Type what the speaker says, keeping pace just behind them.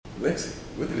Lexi,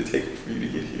 what did it take for you to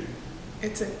get here?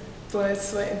 It took blood,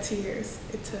 sweat, and tears.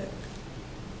 It took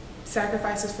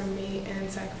sacrifices for me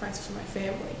and sacrifices for my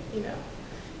family, you know.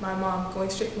 My mom going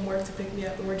straight from work to pick me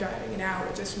up, and we're driving an hour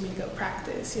just for me to go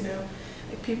practice, you know.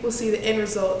 Like, people see the end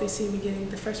result, they see me getting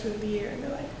the freshman of the year, and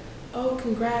they're like, oh,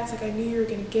 congrats, like I knew you were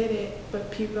gonna get it, but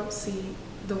people don't see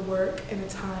the work and the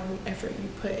time and effort you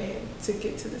put in to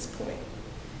get to this point.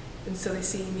 And so they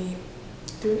see me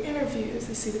doing interviews,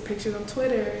 they see the pictures on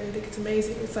Twitter, and they think it's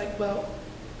amazing. It's like, well,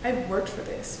 I've worked for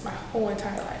this my whole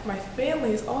entire life. My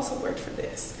family has also worked for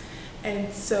this.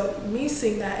 And so me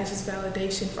seeing that is just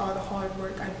validation for all the hard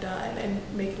work I've done and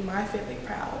making my family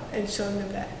proud and showing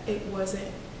them that it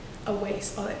wasn't a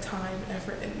waste, all that time,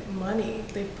 effort, and money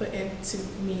they've put into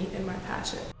me and my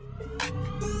passion.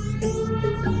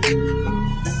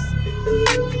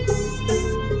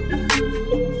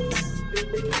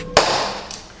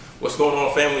 What's going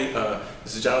on, family?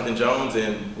 This is Jonathan Jones,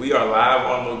 and we are live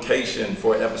on location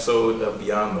for an episode of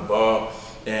Beyond the Ball.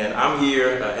 And I'm here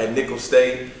at Nicholls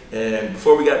State, and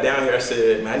before we got down here, I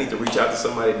said, man, I need to reach out to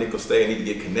somebody at Nicholls State. I need to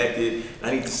get connected.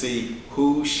 I need to see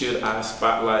who should I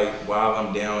spotlight while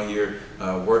I'm down here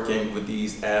working with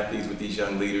these athletes, with these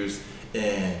young leaders.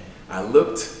 And I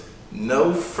looked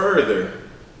no further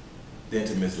than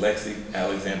to Miss Lexi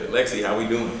Alexander. Lexi, how we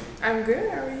doing? I'm good.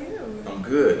 How are you? I'm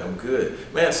good.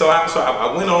 Man, so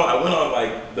I went on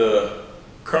like the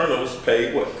Colonel's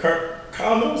page. What?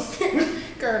 Colonel's?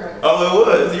 Colonel. Oh,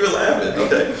 it was. You were laughing.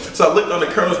 Okay. So I looked on the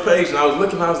Colonel's page, and I was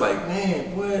looking. I was like,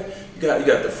 man, what? You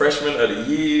got the freshman of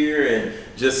the year, and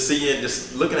seeing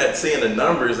the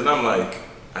numbers, and I'm like,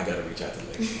 I gotta reach out to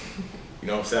Lexi. You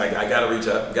know what I'm saying? I gotta reach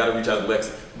out to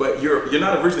Lexi. But you're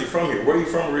not originally from here. Where are you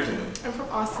from originally? I'm from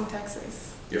Austin, Texas.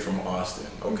 You're from Austin.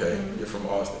 Okay. Mm-hmm. You're from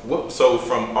Austin. So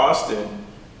from Austin,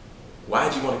 why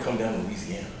did you want to come down to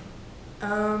Louisiana?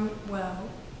 Well,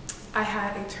 I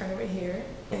had a tournament here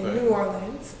in Okay. New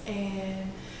Orleans, and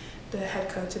the head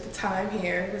coach at the time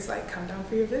here was like, come down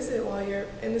for your visit while you're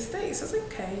in the States. So I was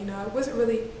like, okay, you know, I wasn't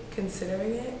really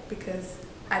considering it because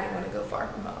I didn't want to go far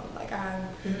from home. Like, I'm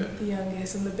the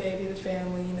youngest, I'm the baby of the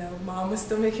family, you know, mom was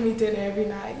still making me dinner every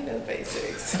night, you know, the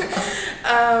basics.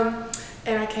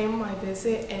 And I came on my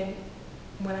visit, and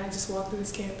when I just walked through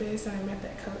this campus and I met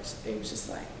that coach, it was just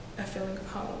like a feeling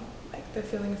of home, like the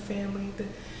feeling of family,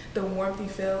 the warmth you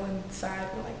feel inside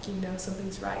when, like, you know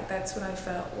something's right. That's what I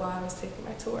felt while I was taking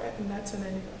my tour, and that's when I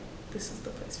knew, like, this is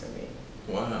the place for me.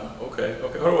 Wow. Okay.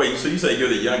 Hold on, wait. So you say you're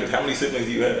the youngest. How many siblings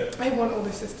do you have? I have one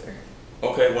older sister.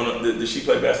 Okay. Did she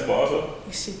play basketball also?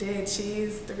 She did.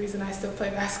 She's the reason I still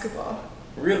play basketball.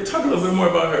 Really? Talk a little bit more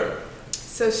about her.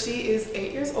 So she is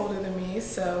 8 years older than me,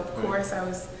 so of course I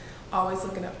was always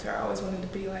looking up to her. I always wanted to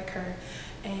be like her.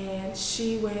 And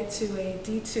she went to a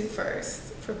D2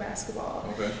 first for basketball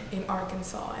in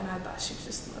Arkansas, and I thought she was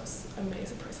just the most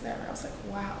amazing person ever. I was like,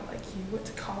 wow, like, you went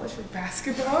to college for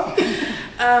basketball?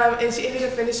 And she ended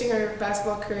up finishing her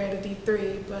basketball career at a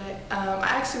D3, but I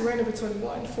actually wore number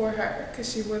 21 for her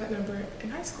because she wore that number in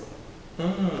high school.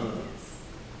 Yes.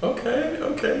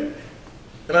 Okay.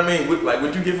 And I mean,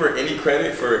 would you give her any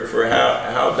credit for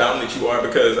how dominant you are?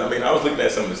 Because, I mean, I was looking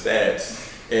at some of the stats,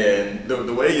 and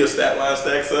the way your stat line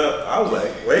stacks up, I was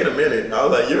like, wait a minute. I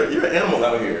was like, you're an animal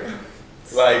out here.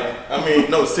 Like, I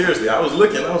mean, no, seriously. I was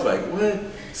looking, I was like, what?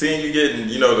 Seeing you getting,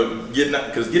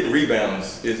 because getting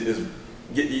rebounds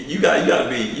you gotta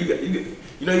be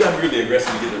really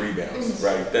aggressive to get the rebounds,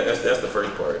 right? That's the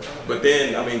first part. But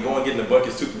then, I mean, going getting the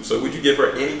buckets too. So would you give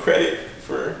her any credit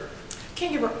for?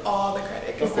 Can't give her all the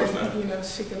credit Of course because, not. you know,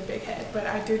 she got a big head, but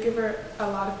I do give her a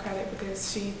lot of credit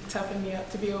because she toughened me up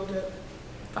to be able to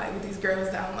fight with these girls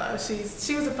down low.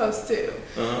 She was a post too.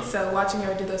 So watching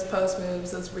her do those post moves,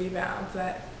 those rebounds,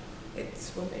 it's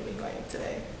what made me who I am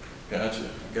today. Gotcha.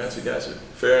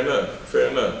 Fair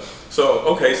enough. So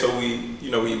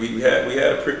we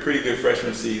had a pretty good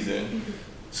freshman season.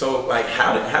 So, like,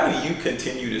 how do you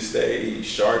continue to stay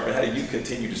sharp, and how do you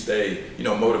continue to stay,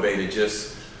 motivated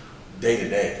just day to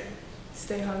day?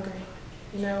 Stay hungry.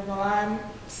 You know, while I'm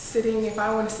sitting, if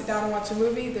I want to sit down and watch a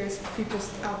movie, there's people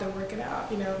out there working out.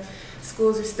 You know,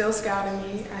 schools are still scouting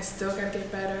me. I still got to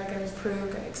get better. I got to improve.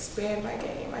 Got to expand my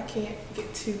game. I can't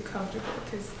get too comfortable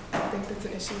because I think that's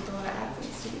an issue with a lot of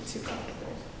athletes, to get too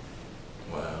comfortable.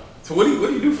 Wow. So what do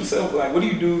you do for self? Like, what do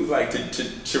you do like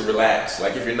to relax?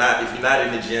 Like, if you're not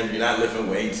in the gym, you're not lifting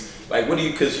weights. Like, what do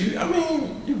you? Because you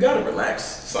gotta relax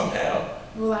somehow.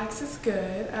 Relax is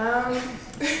good.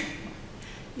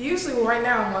 Usually, right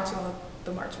now I'm watching all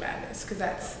the March Madness because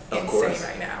that's Of insane course.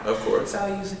 right now. Of course. So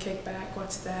I usually kick back,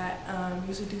 watch that.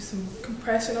 Usually do some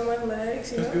compression on my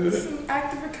legs, That's good. some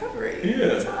active recovery. Yeah.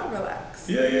 That's how I relax.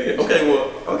 Yeah.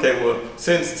 Okay. Well,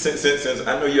 since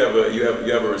I know you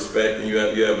have a respect and you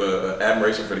have a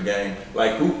admiration for the game.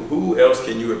 Like who else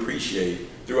can you appreciate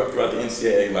throughout the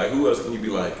NCAA? Like who else can you be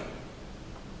like,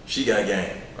 she got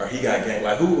game or he got game?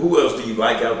 Like who else do you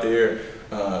like out there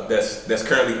that's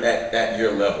currently at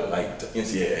your level, like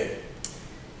NCAA?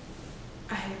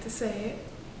 I hate to say it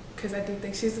because I do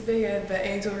think she's a big head, but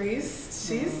Angel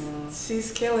Reese,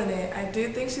 she's killing it. I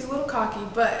do think she's a little cocky,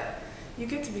 but you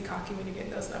get to be cocky when you're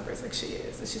getting those numbers like she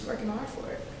is, and she's working hard for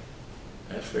it.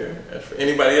 That's fair.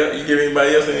 Anybody else? You give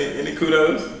anybody else any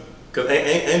kudos? Because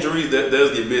Angel Reese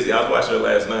does get busy. I was watching her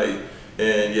last night,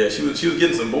 and yeah, she was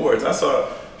getting some boards.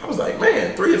 I was like,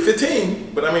 man, 3 of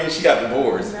 15. But I mean, she got the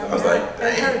boards. I was like,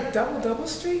 dang. And her double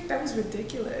streak, that was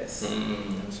ridiculous.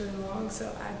 Mm. That was really long, so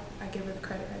I give her the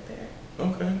credit right there.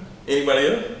 Okay. Anybody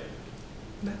else?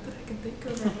 Not that I can think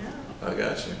of right now. I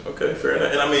got you. Okay, fair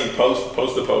enough. And I mean,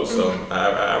 post to post, so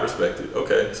I respect it.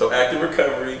 Okay, so active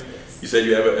recovery. Yes. You said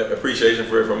you have an appreciation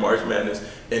for it from March Madness.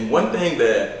 And one thing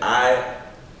that I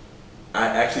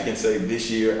actually can say this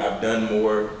year I've done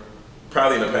more,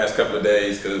 probably in the past couple of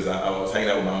days, because I was hanging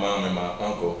out with my mom and my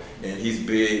uncle, and he's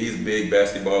a big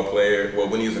basketball player. Well,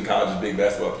 when he was in college, he's a big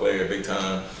basketball player, big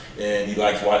time, and he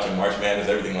likes watching March Madness,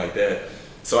 everything like that.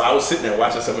 So I was sitting there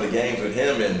watching some of the games with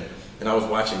him, and I was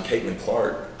watching Caitlin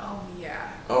Clark. Oh,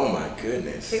 yeah. Oh my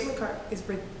goodness. Caitlin Clark is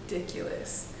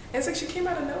ridiculous. And it's like she came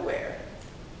out of nowhere.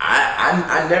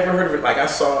 I never heard of it. Like I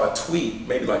saw a tweet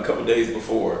maybe like a couple days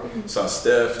before. Saw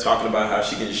Steph talking about how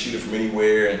she can just shoot it from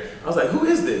anywhere, and I was like, who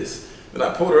is this? Then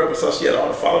I pulled her up and saw she had all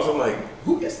the followers. I'm like,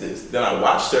 who is this? Then I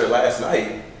watched her last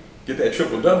night get that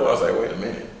triple double. I was like, wait a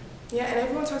minute. Yeah, and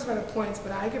everyone talks about the points,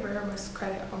 but I give her most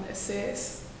credit on the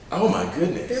assists. Oh my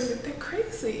goodness. They're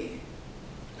crazy.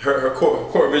 Her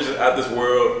court vision out this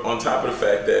world, on top of the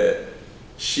fact that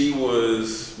she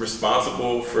was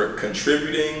responsible for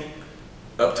contributing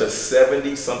up to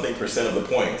 70-something% of the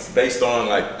points, based on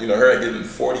like, her getting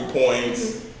 40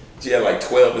 points. She had like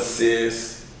 12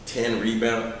 assists, 10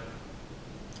 rebounds.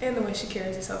 And the way she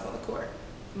carries herself on the court.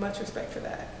 Much respect for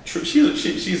that. True, she's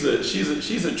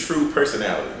a true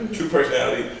personality. True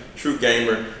personality, true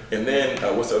gamer. And then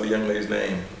what's the other young lady's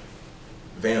name?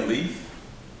 Van Lith.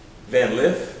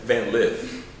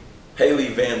 Haley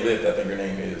Van Lith, I think her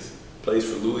name is. Plays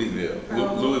for Louisville.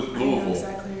 Louisville. I know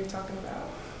exactly who you're talking about.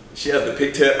 She has the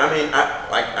pigtail. I mean,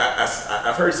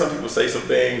 I've heard some people say some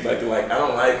things like I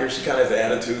don't like her. She kind of has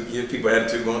an attitude, gives people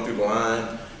attitude going through the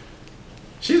line.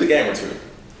 She's a gamer too.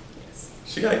 Yes.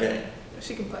 She got game.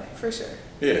 She can play, for sure.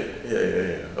 Yeah.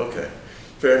 Okay,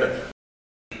 fair enough.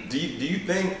 Do you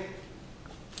think,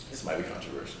 this might be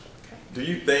controversial, Okay. do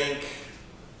you think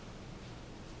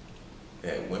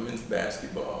that women's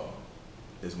basketball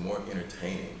is more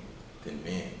entertaining than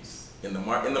men's in the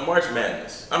March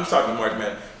Madness? I'm just talking March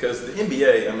Madness because the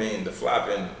NBA, I mean, the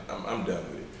flopping, I'm done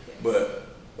with it. Yes. But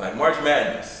like March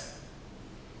Madness,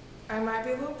 I might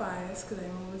be a little biased because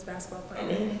I'm a women's basketball player, I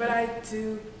mean- but I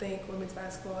do think women's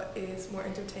basketball is more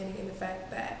entertaining in the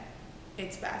fact that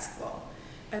it's basketball.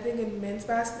 I think in men's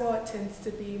basketball it tends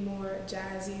to be more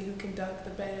jazzy, who can dunk the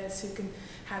best, who can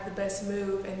have the best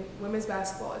move, and women's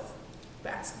basketball is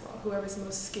basketball. Whoever's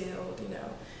most skilled,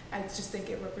 I just think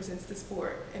it represents the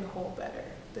sport in a whole better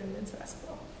than men's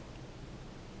basketball.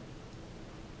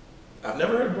 I've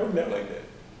never heard it broken down like that.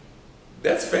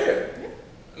 That's fair. Yeah.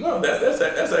 No, that's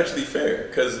actually fair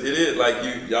because it is like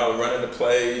y'all running the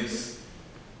plays,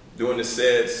 doing the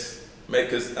sets.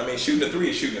 Because I mean, shooting a three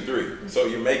is shooting a three. So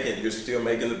you're still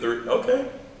making the three. Okay.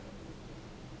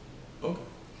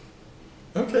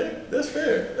 That's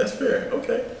fair.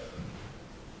 Okay.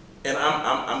 And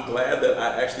I'm glad that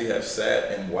I actually have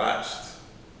sat and watched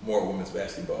more women's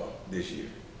basketball this year.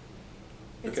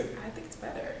 Okay. I think it's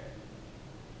better.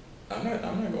 I'm not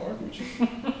gonna argue with you.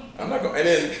 I'm not gonna. And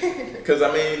then, because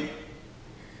I mean,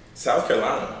 South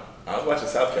Carolina. I was watching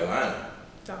South Carolina.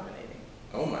 Dominating.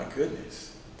 Oh my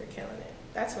goodness. They're killing it.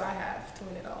 That's what I have to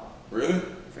win it all. Really?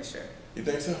 For sure. You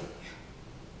think so?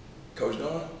 Coach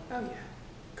Dawn? Oh yeah.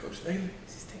 Coach Staley?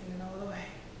 She's taking it all the way.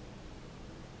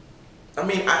 I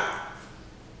mean,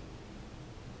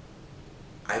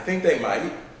 I think they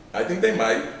might.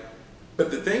 But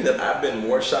the thing that I've been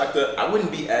more shocked at, I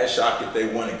wouldn't be as shocked if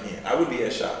they won again. I would be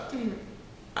as shocked.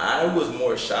 I was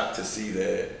more shocked to see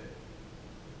that,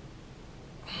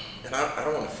 and I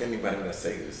don't want to offend anybody when I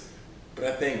say this, but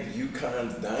I think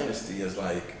UConn's dynasty has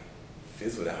like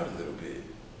fizzled out a little bit.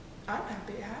 I'm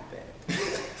happy it happened.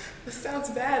 This sounds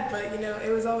bad, but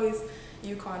it was always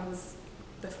UConn was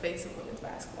the face of women's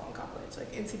basketball in college.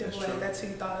 Like That's NCAA, true. that's who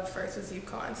you thought of first was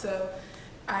UConn. So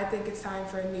I think it's time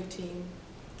for a new team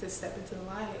to step into the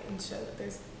light and show that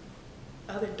there's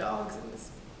other dogs in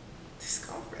this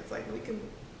conference. Like we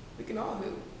can all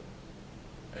hoop.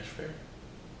 That's fair.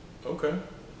 Okay.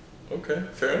 Okay.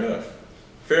 Fair enough.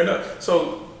 Fair enough.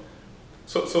 So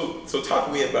talk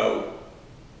to me about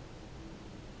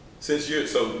this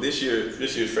year's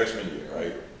freshman year,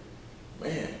 right?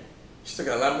 Man, you still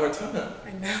got a lot more time.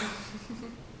 I know.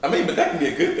 I mean, but that can be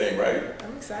a good thing, right?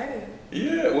 I'm excited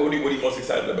Yeah. What are you most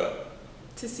excited about?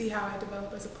 to see how I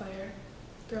develop as a player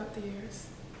throughout the years.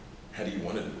 How do you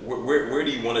want to? Where do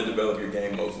you want to develop your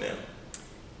game most now?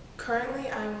 Currently,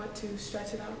 I want to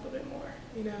stretch it out a little bit more.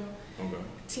 You know, Okay.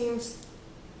 teams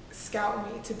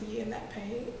scout me to be in that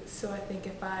paint, so I think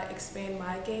if I expand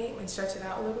my game and stretch it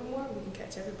out a little bit more, we can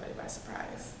catch everybody by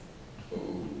surprise.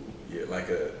 Ooh, yeah.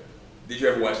 Did you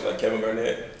ever watch like Kevin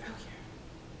Garnett?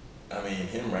 Oh I mean,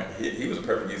 he was a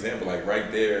perfect example. Like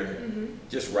right there, yeah.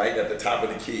 just right at the top of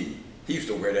the key. He used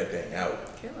to wear that thing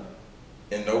out, Kill him.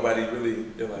 and nobody really.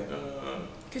 They're like,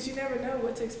 Because you never know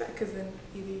what to expect. Because then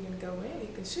either you can go in, or you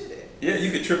can shoot it. yeah,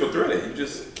 you could triple threat it. You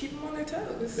just Keep them on their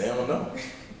toes. they don't know.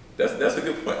 That's a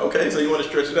good point. Okay, so you want to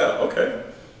stretch it out. Okay.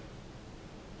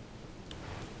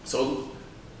 So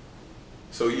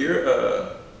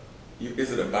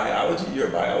is it a biology? You're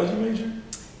a biology major?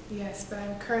 Yes, but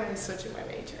I'm currently switching my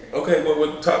major. Okay,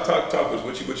 well, talk.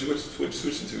 What you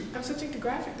switching to? I'm switching to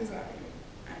graphic design,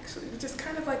 actually, which is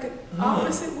kind of like an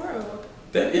opposite world.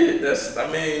 Yes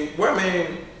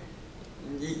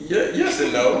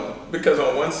and no. Because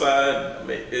on one side,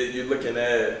 you're looking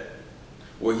at,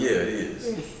 well, yeah, it is.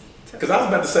 Yes. Because I was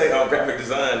about to say graphic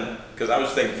design, because I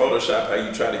was thinking Photoshop, how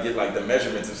you try to get like the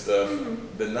measurements and stuff,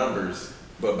 the numbers,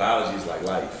 but biology is like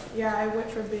life. Yeah, I went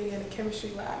from being in a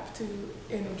chemistry lab to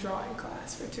in a drawing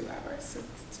class for 2 hours. So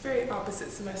it's very opposite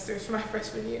semesters for my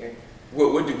freshman year.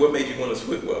 What made you want to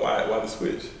switch? Why the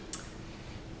switch?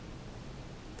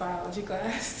 Biology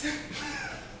class.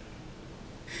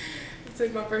 It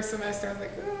took my first semester. I was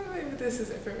like, oh, maybe this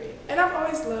isn't for me. And I've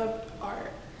always loved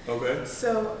art. Okay.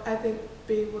 So I think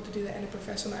being able to do that in a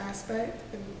professional aspect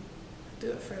and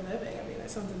do it for a living, I mean, that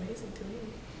sounds amazing to me.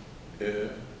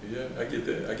 Yeah, I get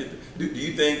that. Do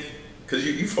you think, because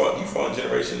you fall in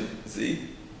Generation Z,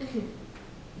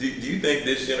 do you think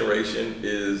this generation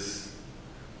is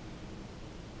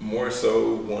more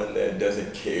so one that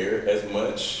doesn't care as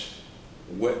much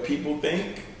what people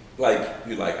think? Like,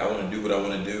 you're like, I want to do what I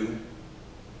want to do,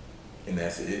 and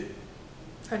that's it?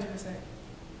 100%.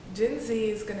 Gen Z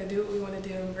is going to do what we want to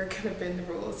do, and we're going to bend the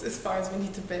rules as far as we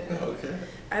need to bend them. Okay.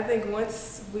 I think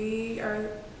once we are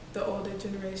the older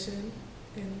generation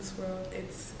in this world,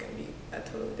 it's going to be a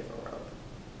totally different world.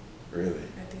 Really?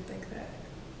 I do think that.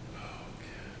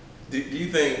 Do you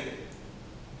think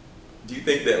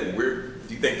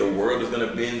the world is going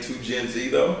to bend to Gen Z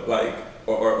though? Like,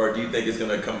 or do you think it's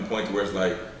going to come a point to where it's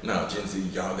like, nah, Gen Z,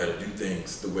 y'all got to do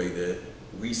things the way that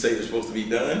we say they're supposed to be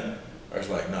done? Or it's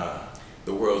like, nah,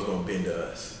 the world's going to bend to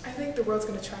us? I think the world's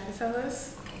going to try to tell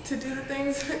us to do the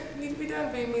things that need to be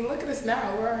done. But I mean, look at us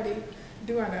now. We're already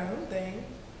doing our own thing.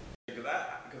 Because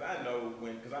I know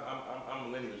because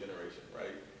I'm millennial generation,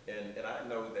 right? And I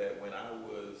know that when I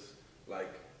was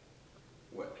like,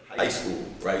 high school,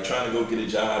 right, trying to go get a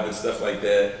job and stuff like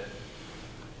that,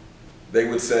 they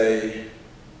would say,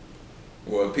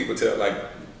 well, people tell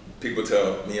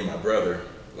me and my brother,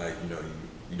 like, you know,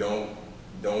 you don't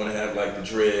want to have like the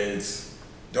dreads,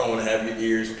 don't want to have your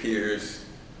ears pierced,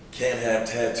 can't have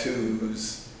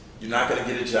tattoos, you're not going to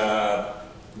get a job.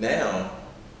 Now,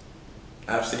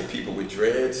 I've seen people with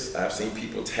dreads, I've seen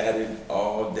people tatted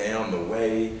all down the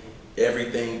way,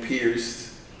 everything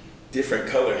pierced, different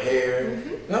color hair.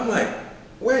 And I'm like,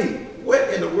 wait,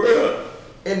 what in the world?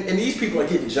 And these people are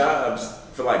getting jobs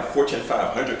for like Fortune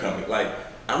 500 companies. Like,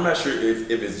 I'm not sure if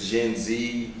it's Gen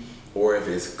Z or if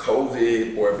it's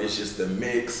COVID or if it's just a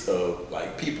mix of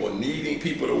like people needing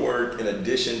people to work in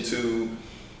addition to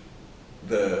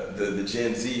the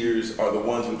Gen Zers are the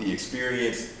ones with the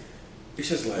experience. It's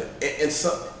just like, and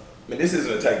some, I mean, this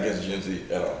isn't an attack against Gen Z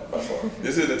at all, by far.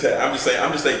 This isn't an attack. I'm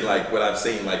just saying like what I've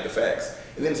seen, like the facts.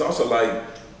 And then it's also like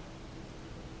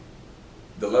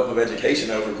the level of education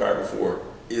that was required before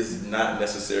is not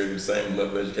necessarily the same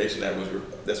level of education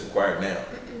that's required now.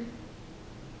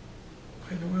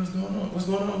 What in the world's going on? What's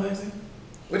going on, Lexi?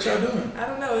 What y'all doing? I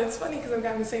don't know. It's funny because I've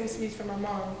gotten the same speech from my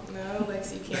mom. No,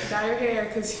 Lexi, you can't dye your hair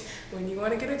because when you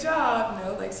want to get a job.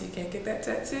 No, Lexi, you can't get that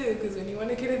tattoo because when you want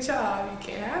to get a job, you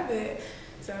can't have it.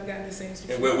 So I've gotten the same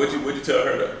speech. And what'd you tell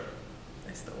her though?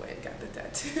 I still went and got the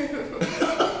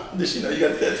tattoo. Did she know you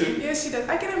got the tattoo? Yes, she does.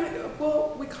 I get them.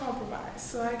 Well, compromise,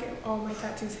 so I get all my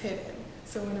tattoos hidden.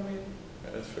 So when I'm in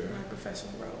That's fair. my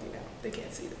professional world, they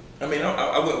can't see them. I mean,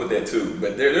 I went with that too,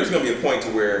 but there's gonna be a point to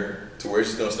where it's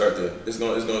just gonna start to it's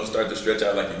gonna start to stretch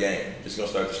out like a game. It's gonna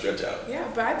start to stretch out. Yeah,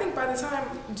 but I think by the time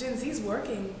Gen Z's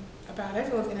working, about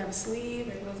everyone's gonna have a sleeve,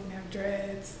 everyone's gonna have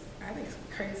dreads. I think it's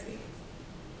crazy.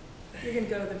 You're gonna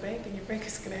go to the bank and your bank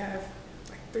is gonna have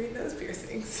like 3 nose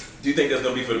piercings. Do you think that's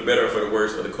gonna be for the better or for the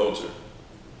worse of the culture?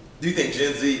 Do you think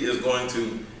Gen Z is going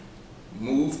to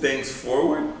move things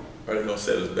forward, or are they gonna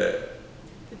set us back?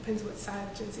 Depends what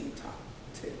side of Gen Z you talk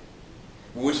to.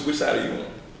 Which side are you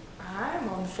on? I'm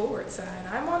on the forward side.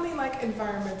 I'm on the like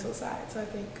environmental side. So I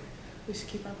think we should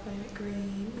keep our planet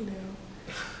green,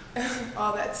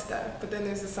 all that stuff. But then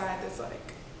there's a side that's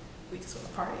like, we just want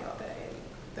to party all day,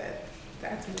 and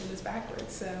that's moving us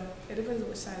backwards. So it depends on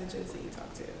which side of Gen Z you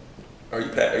talk to. Are you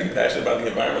passionate about the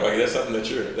environment? Like that's something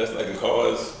that's like a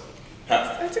cause?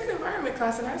 I took an environment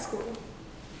class in high school.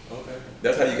 Okay.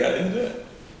 That's how you got into that?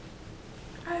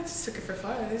 I just took it for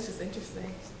fun. It's just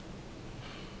interesting.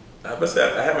 I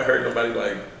haven't heard nobody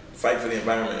like fight for the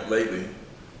environment lately.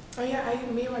 Oh yeah,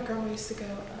 me and my grandma used to go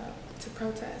to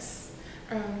protests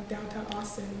downtown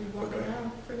Austin. We walk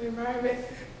around for the environment.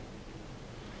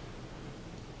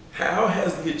 How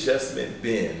has the adjustment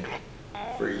been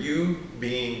for you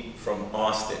being from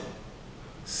Austin,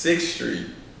 6th Street,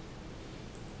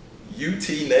 UT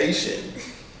Nation,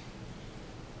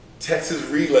 Texas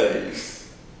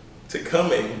Relays, to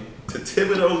coming to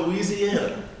Thibodaux,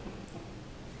 Louisiana,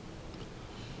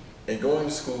 and going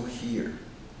to school here?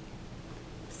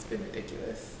 It's been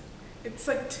ridiculous. It's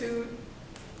like 2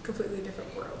 completely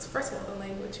different worlds. First of all, the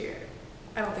language here,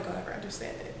 I don't think I'll ever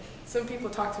understand it. Some people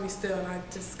talk to me still, and I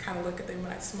just kind of look at them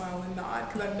and I smile and nod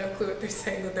because I have no clue what they're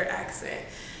saying with their accent.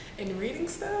 And reading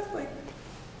stuff like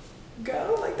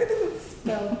go, like that doesn't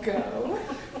spell go.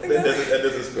 Like, that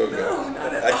doesn't spell go. No,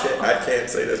 not at all. I can't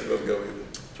say that spells go either.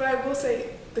 But I will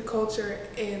say the culture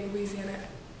in Louisiana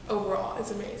overall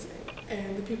is amazing,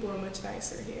 and the people are much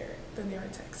nicer here than they are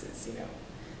in Texas.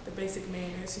 The basic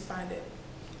manners, you find it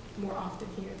more often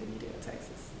here than you do in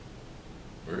Texas.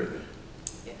 Really?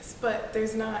 Yes, but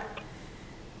there's not.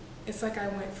 It's like I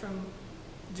went from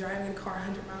driving a car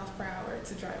 100 miles per hour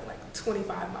to driving like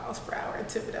 25 miles per hour in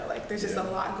Thibodaux. Like there's just a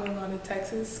lot going on in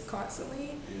Texas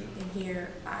constantly, and here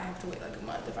I have to wait like a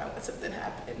month if I want something to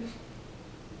happen.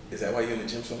 Is that why you're in the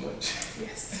gym so much?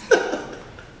 Yes.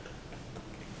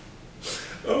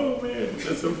 Oh man,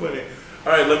 that's so funny.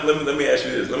 All right, let me ask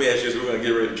you this. We're gonna get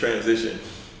ready to transition.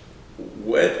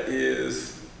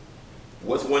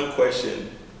 What's one question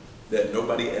that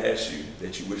nobody asked you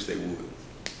that you wish they would?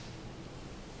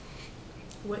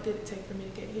 What did it take for me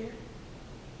to get here?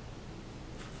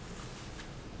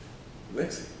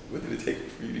 Lexi, what did it take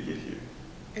for you to get here?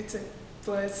 It took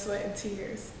blood, sweat, and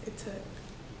tears. It took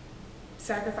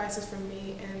sacrifices from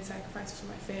me and sacrifices from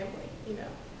my family.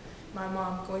 My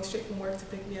mom going straight from work to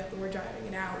pick me up, and we're driving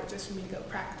an hour just for me to go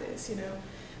practice.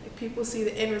 Like people see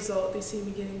the end result. They see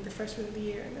me getting the freshman of the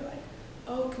year, and they're like,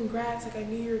 "Oh, congrats! Like I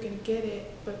knew you were gonna get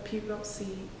it," but people don't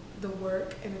see the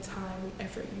work and the time and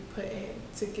effort you put in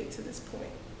to get to this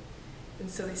point. And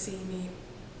so they see me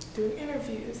doing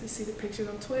interviews, they see the pictures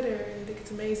on Twitter, and they think it's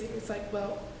amazing. It's like,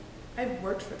 well, I've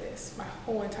worked for this my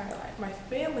whole entire life. My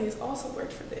family has also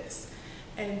worked for this.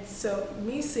 And so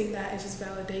me seeing that is just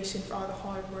validation for all the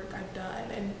hard work I've done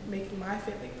and making my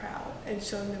family proud and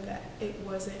showing them that it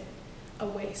wasn't a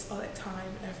waste, all that time,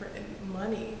 effort, and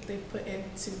money they've put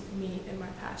into me and my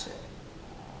passion.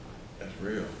 That's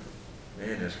real.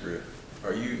 Man, that's real.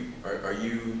 Are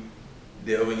you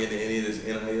delving into any of this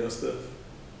NIL stuff?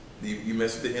 Do you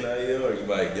mess with the NIL, or you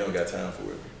don't got time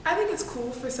for it? I think it's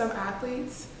cool for some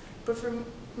athletes, but for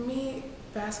me,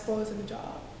 basketball isn't a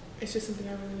job. It's just something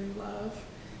I really, really love.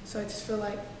 So I just feel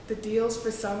like the deals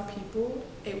for some people,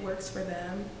 it works for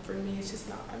them. For me, it's just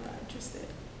not. I'm not interested.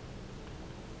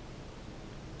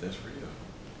 That's real.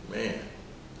 Man.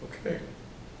 Okay.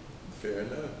 Fair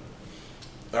enough.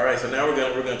 All right, so now we're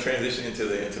gonna transition into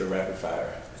the rapid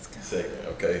fire segment.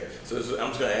 Okay, so I'm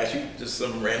just gonna ask you just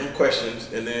some random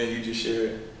questions, and then you just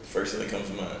share the first thing that comes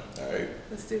to mind. All right.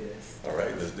 Let's do this. All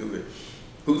right, let's do it.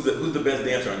 Who's the best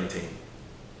dancer on your team?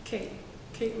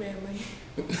 Kate Manley.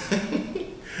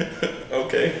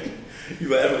 Okay, you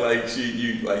laughing like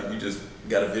you just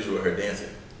got a visual of her dancing.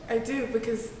 I do,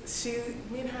 because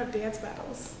me and her have dance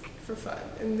battles for fun.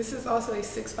 And this is also a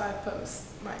 6'5"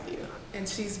 post, mind you. And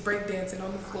she's breakdancing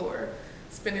on the floor,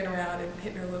 spinning around and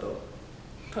hitting her little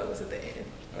pose at the end.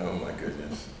 Oh my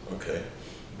goodness. Okay.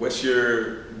 What's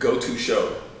your go-to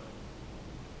show?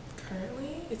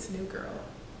 Currently, it's New Girl.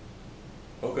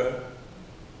 Okay.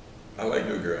 I like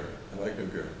New Girl. I like New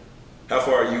Girl. How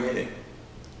far are you in it?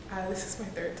 This is my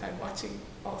third time watching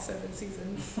all 7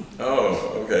 seasons.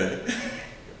 Oh, okay.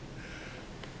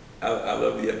 I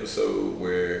love the episode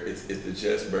where it's the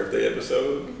Jess birthday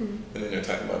episode, and then they're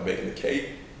talking about baking the cake,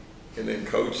 and then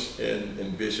Coach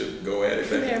and Bishop go at it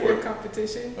back and forth.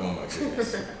 Competition. Oh my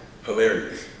goodness,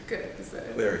 hilarious. Good episode.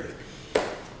 Hilarious.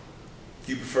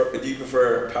 Do you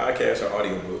prefer podcasts or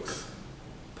audiobooks?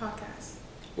 Podcast.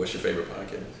 What's your favorite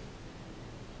podcast?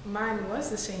 Mine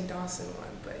was the Shane Dawson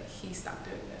one, but he stopped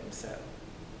doing them, so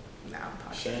now I'm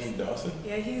podcast. Shane Dawson?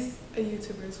 Yeah, he's a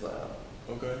YouTuber as well.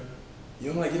 Okay.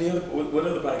 You don't like any other? What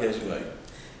other podcasts you like?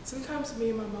 Sometimes me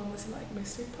and my mom listen to like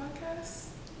mystery podcasts.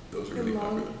 Those are really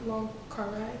popular. Long car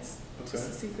rides. Okay. Just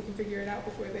to see if we can figure it out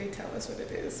before they tell us what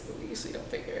it is, but we usually don't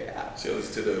figure it out. So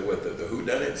listen to the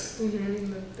whodunits?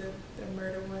 The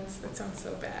murder ones. That sounds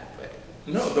so bad, but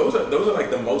no, those are like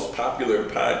the most popular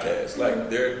podcasts. Like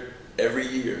they're every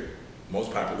year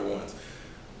most popular ones.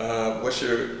 What's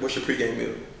your pregame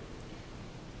meal?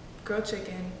 Grilled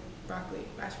chicken, broccoli,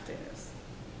 mashed potatoes.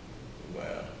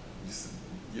 Wow,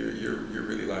 you're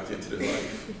really locked into this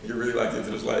life. You're really locked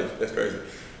into this life. That's crazy.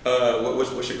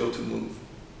 What's your go-to move?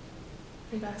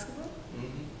 In basketball?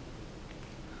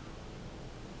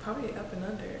 Probably up and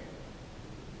under.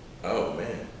 Oh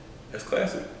man, that's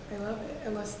classic. I love it.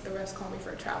 Unless the refs call me for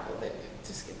a travel, then it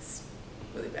just gets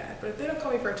really bad. But if they don't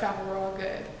call me for a travel, we're all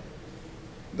good.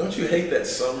 Don't you hate that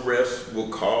some refs will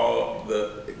call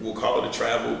it a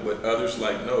travel, but others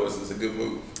like, no, this is a good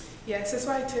move? Yes, that's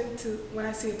why I tend to, when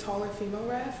I see a taller female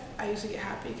ref, I usually get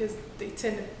happy because they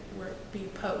tend to be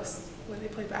post when they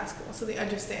play basketball, so they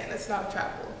understand it's not a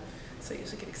travel. So I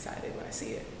usually get excited when I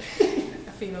see it.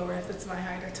 A female ref that's my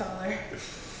height or taller.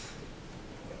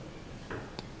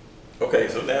 Okay,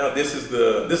 so now this is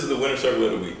the winner circle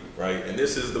of the week, right? And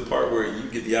this is the part where you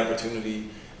get the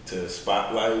opportunity to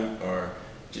spotlight or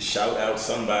just shout out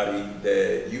somebody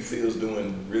that you feel is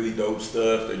doing really dope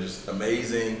stuff. They're just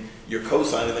amazing. You're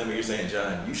co-signing them and you're saying,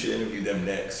 John, you should interview them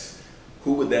next.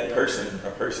 Who would that person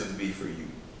or persons be for you?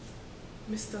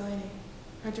 Miss Delaney,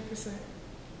 100%.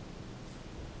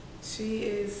 She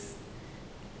is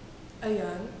a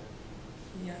young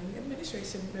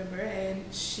administration member, and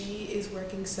she is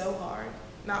working so hard,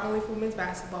 not only for women's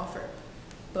basketball, for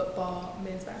football,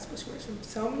 men's basketball. She works for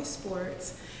so many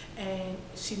sports, and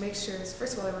she makes sure,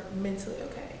 first of all, they're mentally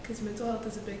okay, because mental health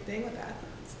is a big thing with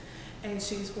athletes. And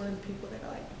she's one of the people that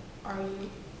are like,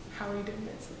 how are you doing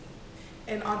mentally?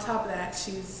 And on top of that,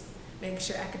 she's making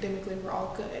sure academically we're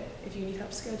all good. If you need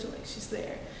help scheduling, she's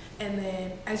there. And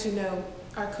then, as you know,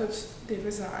 our coach did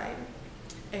resign,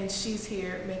 and she's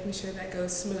here making sure that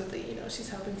goes smoothly. You know, she's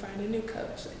helping find a new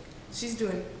coach. Like, she's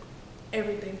doing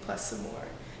everything plus some more,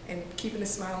 and keeping a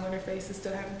smile on her face and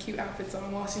still having cute outfits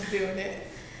on while she's doing it.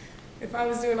 If I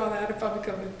was doing all that, I'd probably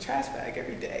come in a trash bag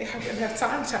every day. I wouldn't have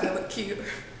time trying to look cute.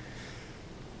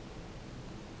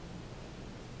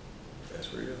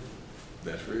 That's real.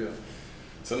 That's real.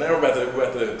 So now we're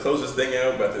about to close this thing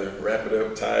out. About to wrap it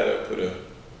up, tie it up, put a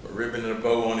ribbon and a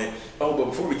bow on it. Oh, but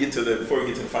before we get to the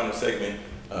final segment,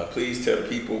 please tell the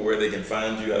people where they can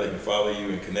find you, how they can follow you,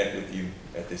 and connect with you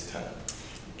at this time.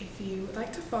 If you would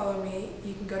like to follow me,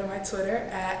 you can go to my Twitter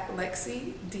at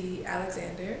Lexi D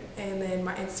Alexander, and then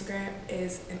my Instagram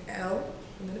is an L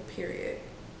and then a period,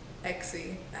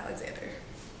 Lexi Alexander.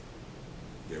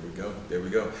 There we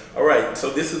go. All right, so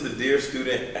this is the Dear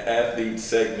Student Athlete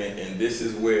segment, and this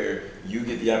is where you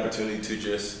get the opportunity to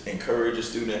just encourage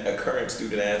a current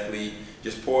student athlete,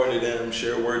 just pour into them,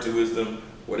 share words of wisdom,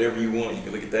 whatever you want. You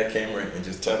can look at that camera and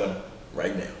just tell them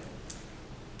right now.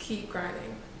 Keep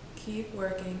grinding, keep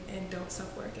working, and don't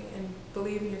stop working, and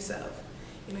believe in yourself.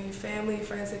 You know, your family, your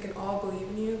friends, they can all believe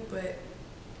in you, but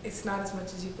it's not as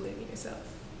much as you believe in yourself.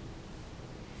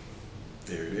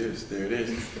 There it is.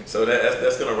 So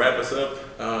that's going to wrap us up.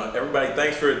 Everybody,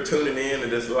 thanks for tuning in to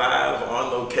this live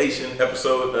on location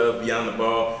episode of Beyond the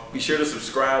Ball. Be sure to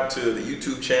subscribe to the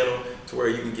YouTube channel to where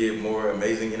you can get more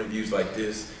amazing interviews like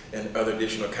this and other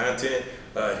additional content.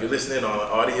 If you're listening on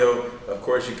audio, of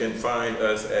course, you can find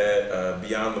us at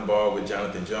Beyond the Ball with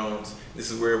Jonathan Jones.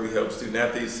 This is where we help student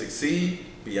athletes succeed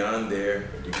beyond their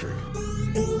degree.